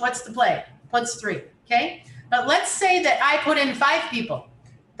 coach. What's the play? Puts 3, okay? But let's say that I put in 5 people.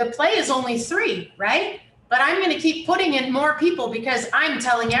 The play is only 3, right? But I'm gonna keep putting in more people because I'm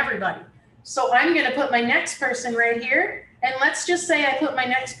telling everybody. So I'm gonna put my next person right here. And let's just say I put my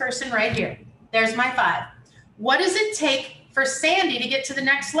next person right here. There's my 5. What does it take for Sandy to get to the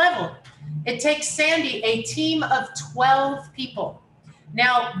next level? It takes Sandy a team of 12 people.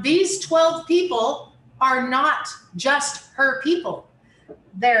 Now, these 12 people are not just her people.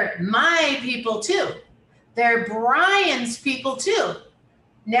 They're my people too. They're Brian's people too.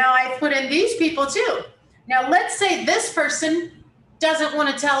 Now I put in these people too. Now let's say this person doesn't want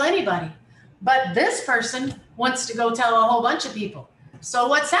to tell anybody, but this person wants to go tell a whole bunch of people. So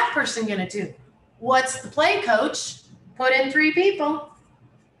what's that person going to do? What's the play, coach? Put in 3 people.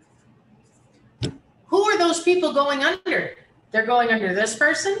 Who are those people going under? They're going under this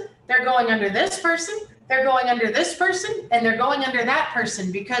person. They're going under this person. They're going under this person. And they're going under that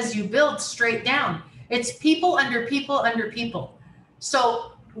person because you build straight down. It's people under people under people.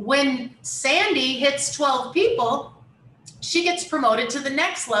 So when Sandy hits 12 people, she gets promoted to the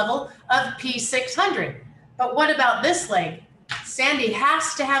next level of P600. But what about this leg? Sandy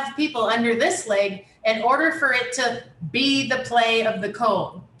has to have people under this leg in order for it to be the play of the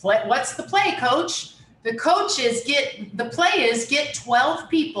code. What's the play, coach? The play is get 12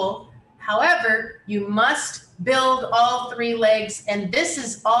 people. However, you must build all 3 legs. And this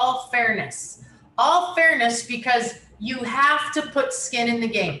is all fairness. All fairness because you have to put skin in the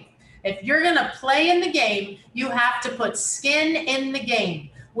game. If you're going to play in the game, you have to put skin in the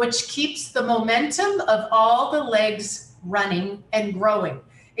game, which keeps the momentum of all the legs running and growing.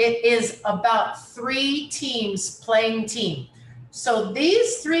 It is about 3 teams playing team. So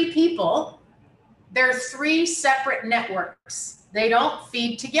these 3 people, they're 3 separate networks. They don't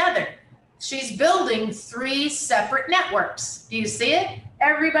feed together. She's building 3 separate networks. Do you see it?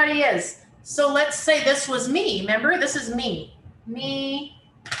 Everybody is. So let's say this was me. Remember, this is me. Me.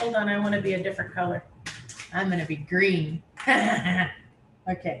 Hold on, I want to be a different color. I'm going to be green.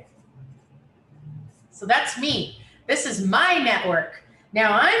 Okay. So that's me. This is my network.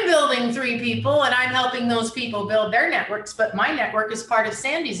 Now I'm building 3 people and I'm helping those people build their networks, but my network is part of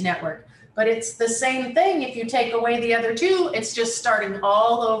Sandy's network. But it's the same thing. If you take away the other 2, it's just starting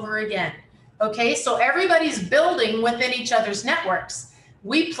all over again. Okay, so everybody's building within each other's networks.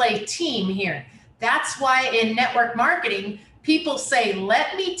 We play team here. That's why in network marketing, people say,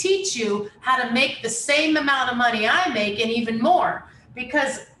 let me teach you how to make the same amount of money I make and even more.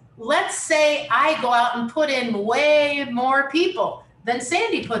 Because let's say I go out and put in way more people than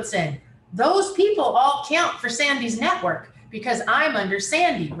Sandy puts in. Those people all count for Sandy's network because I'm under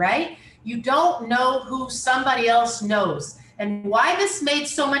Sandy, right? You don't know who somebody else knows. And why this made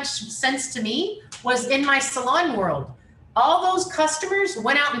so much sense to me was in my salon world. All those customers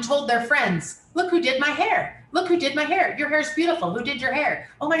went out and told their friends, look who did my hair. Look who did my hair. Your hair's beautiful. Who did your hair?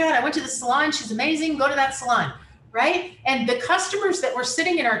 Oh my God, I went to the salon. She's amazing. Go to that salon, right? And the customers that were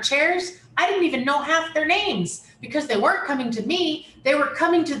sitting in our chairs, I didn't even know half their names because they weren't coming to me. They were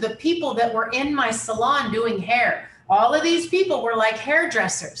coming to the people that were in my salon doing hair. All of these people were like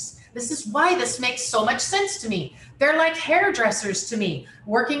hairdressers. This is why this makes so much sense to me. They're like hairdressers to me,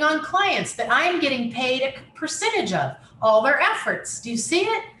 working on clients that I'm getting paid a percentage of all their efforts. Do you see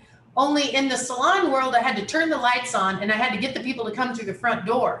it? Only in the salon world, I had to turn the lights on and I had to get the people to come through the front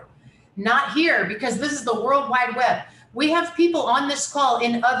door. Not here, because this is the World Wide Web. We have people on this call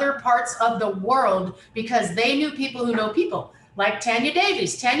in other parts of the world because they knew people who know people, like Tanya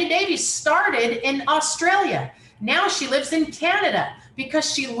Davies. Tanya Davies started in Australia. Now she lives in Canada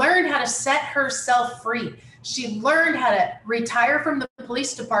because she learned how to set herself free. She learned how to retire from the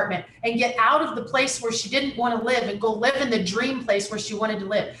police department and get out of the place where she didn't want to live and go live in the dream place where she wanted to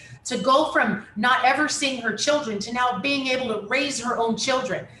live. To go from not ever seeing her children to now being able to raise her own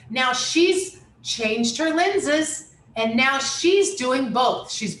children. Now she's changed her lenses and now she's doing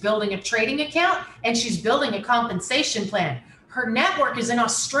both. She's building a trading account and she's building a compensation plan. Her network is in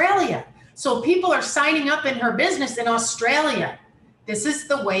Australia. So people are signing up in her business in Australia. This is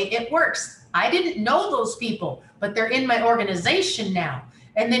the way it works. I didn't know those people, but they're in my organization now.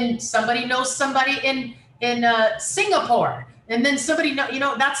 And then somebody knows somebody in Singapore. And then somebody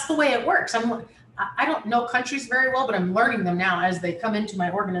know, that's the way it works. I don't know countries very well, but I'm learning them now as they come into my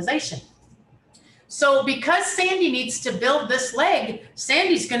organization. So because Sandy needs to build this leg,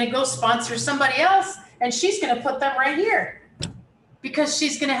 Sandy's going to go sponsor somebody else and she's going to put them right here because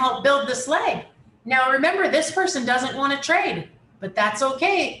she's going to help build this leg. Now, remember, this person doesn't want to trade, but that's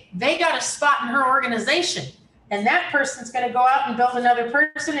okay. They got a spot in her organization. And that person's going to go out and build another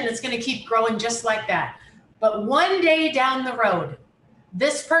person, and it's going to keep growing just like that. But one day down the road,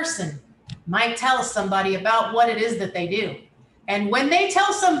 this person might tell somebody about what it is that they do. And when they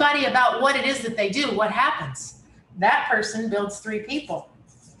tell somebody about what it is that they do, what happens? That person builds 3 people.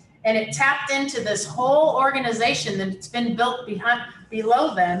 And it tapped into this whole organization that's been built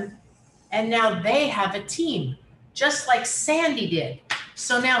below them. And now they have a team, just like Sandy did.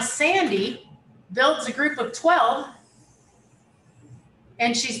 So now Sandy builds a group of 12,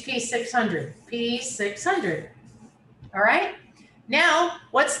 and she's P600, P600. All right. Now,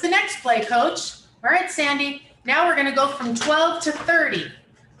 what's the next play, coach? All right, Sandy. Now we're going to go from 12 to 30.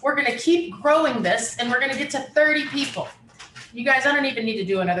 We're going to keep growing this, and we're going to get to 30 people. You guys, I don't even need to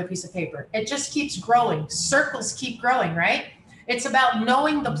do another piece of paper. It just keeps growing. Circles keep growing, right? It's about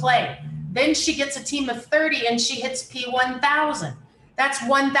knowing the play. Then she gets a team of 30 and she hits P1000. That's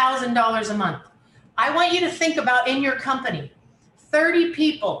 $1,000 a month. I want you to think about in your company, 30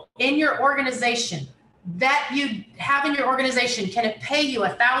 people in your organization that you have in your organization. Can it pay you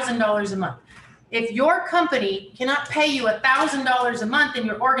 $1,000 a month? If your company cannot pay you $1,000 a month in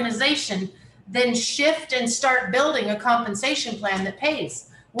your organization, then shift and start building a compensation plan that pays.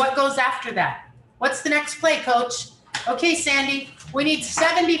 What goes after that? What's the next play, coach? Okay, Sandy, we need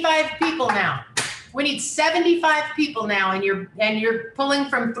 75 people now. We need 75 people now, and you're pulling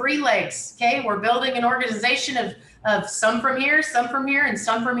from 3 legs. Okay, we're building an organization of some from here, and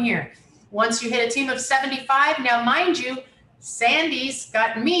some from here. Once you hit a team of 75, now mind you, Sandy's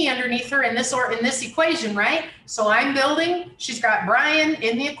got me underneath her in this equation, right? So I'm building. She's got Brian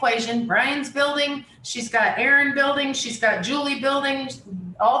in the equation. Brian's building. She's got Aaron building. She's got Julie building.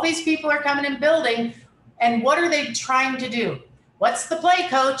 All these people are coming and building. And what are they trying to do? What's the play,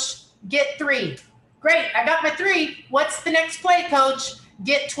 coach? Get 3. Great, I got my 3. What's the next play, coach?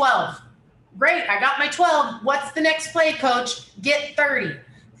 Get 12. Great, I got my 12. What's the next play, coach? Get 30.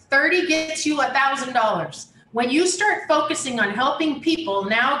 30 gets you $1,000. When you start focusing on helping people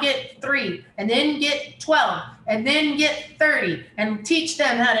now get 3 and then get 12 and then get 30 and teach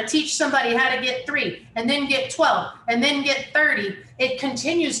them how to teach somebody how to get 3 and then get 12 and then get 30, it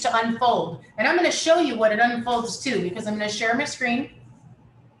continues to unfold. And I'm going to show you what it unfolds to, because I'm going to share my screen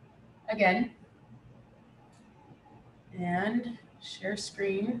again and share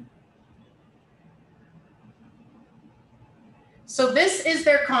screen. So this is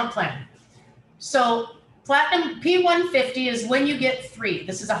their comp plan. So Platinum P150 is when you get 3.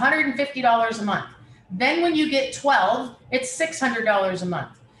 This is $150 a month. Then when you get 12, it's $600 a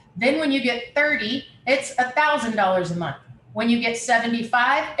month. Then when you get 30, it's $1,000 a month. When you get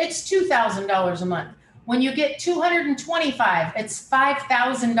 75, it's $2,000 a month. When you get 225, it's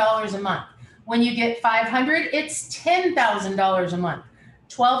 $5,000 a month. When you get 500, it's $10,000 a month.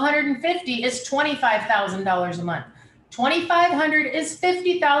 1,250 is $25,000 a month. 2,500 is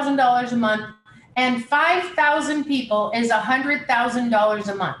 $50,000 a month. And 5,000 people is $100,000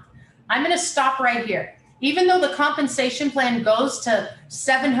 a month. I'm going to stop right here. Even though the compensation plan goes to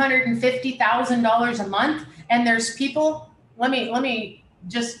 $750,000 a month, and there's people, let me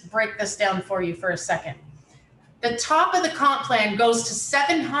just break this down for you for a second. The top of the comp plan goes to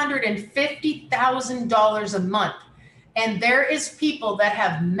 $750,000 a month. And there is people that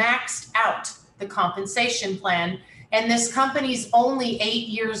have maxed out the compensation plan, and this company's only 8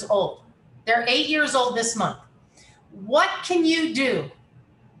 years old. They're 8 years old this month. What can you do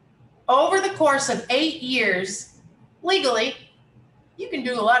over the course of 8 years legally? You can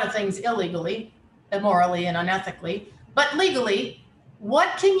do a lot of things illegally, immorally, and unethically, but legally,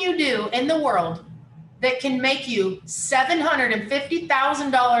 what can you do in the world that can make you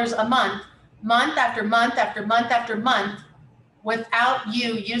 $750,000 a month, month after month after month after month, without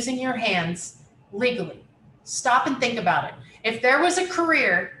you using your hands legally? Stop and think about it. If there was a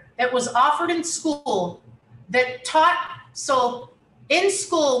career that was offered in school that taught, so in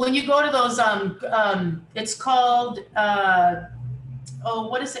school, when you go to those, it's called,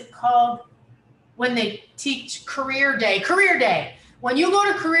 what is it called? When they teach career day. When you go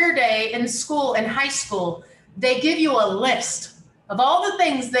to career day in school, in high school, they give you a list of all the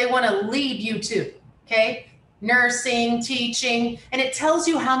things they want to lead you to, okay? Nursing, teaching, and it tells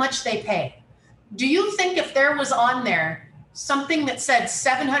you how much they pay. Do you think if there was on there something that said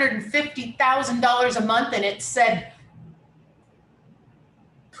 $750,000 a month and it said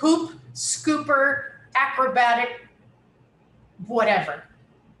poop, scooper, acrobatic, whatever,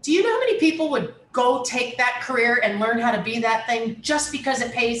 do you know how many people would go take that career and learn how to be that thing just because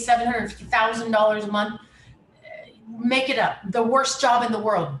it pays $750,000 a month? Make it up. The worst job in the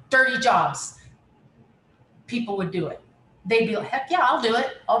world, dirty jobs. People would do it. They'd be like, heck yeah, I'll do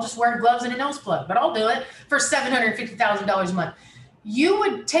it. I'll just wear gloves and a nose plug, but I'll do it for $750,000 a month. You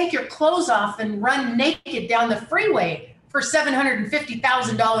would take your clothes off and run naked down the freeway for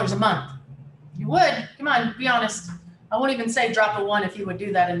 $750,000 a month. You would. Come on, be honest. I won't even say drop a 1 if you would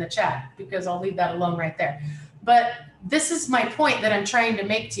do that in the chat, because I'll leave that alone right there. But this is my point that I'm trying to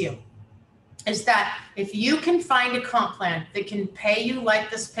make to you, is that if you can find a comp plan that can pay you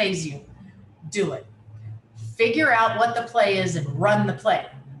like this pays you, do it. Figure out what the play is and run the play.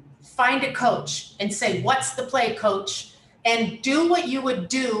 Find a coach and say, what's the play, coach? And do what you would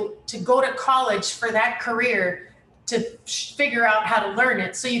do to go to college for that career to figure out how to learn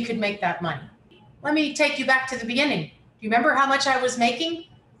it so you could make that money. Let me take you back to the beginning. Do you remember how much I was making?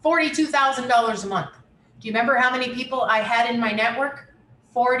 $42,000 a month. Do you remember how many people I had in my network?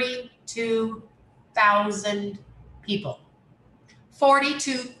 42,000 people.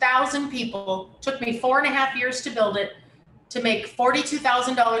 42,000 people. Took me 4.5 years to build it, to make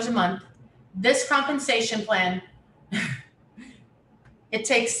 $42,000 a month. This compensation plan, it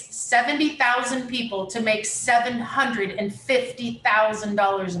takes 70,000 people to make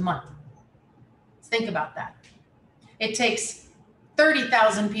 $750,000 a month. Think about that. It takes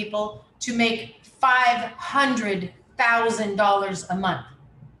 30,000 people to make $500,000 a month.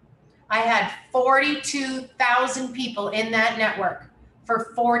 I had 42,000 people in that network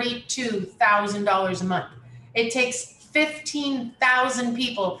for $42,000 a month. It takes 15,000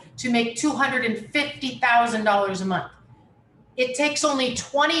 people to make $250,000 a month. It takes only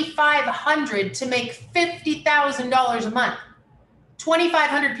 2,500 to make $50,000 a month.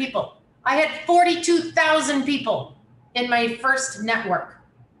 2,500 people. I had 42,000 people in my first network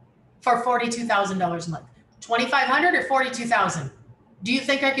for $42,000 a month. 2,500 or 42,000? Do you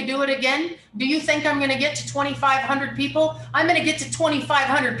think I could do it again? Do you think I'm going to get to 2,500 people? I'm going to get to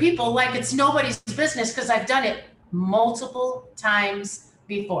 2,500 people like it's nobody's business, because I've done it multiple times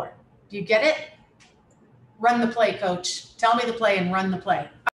before. Do you get it? Run the play, coach. Tell me the play and run the play.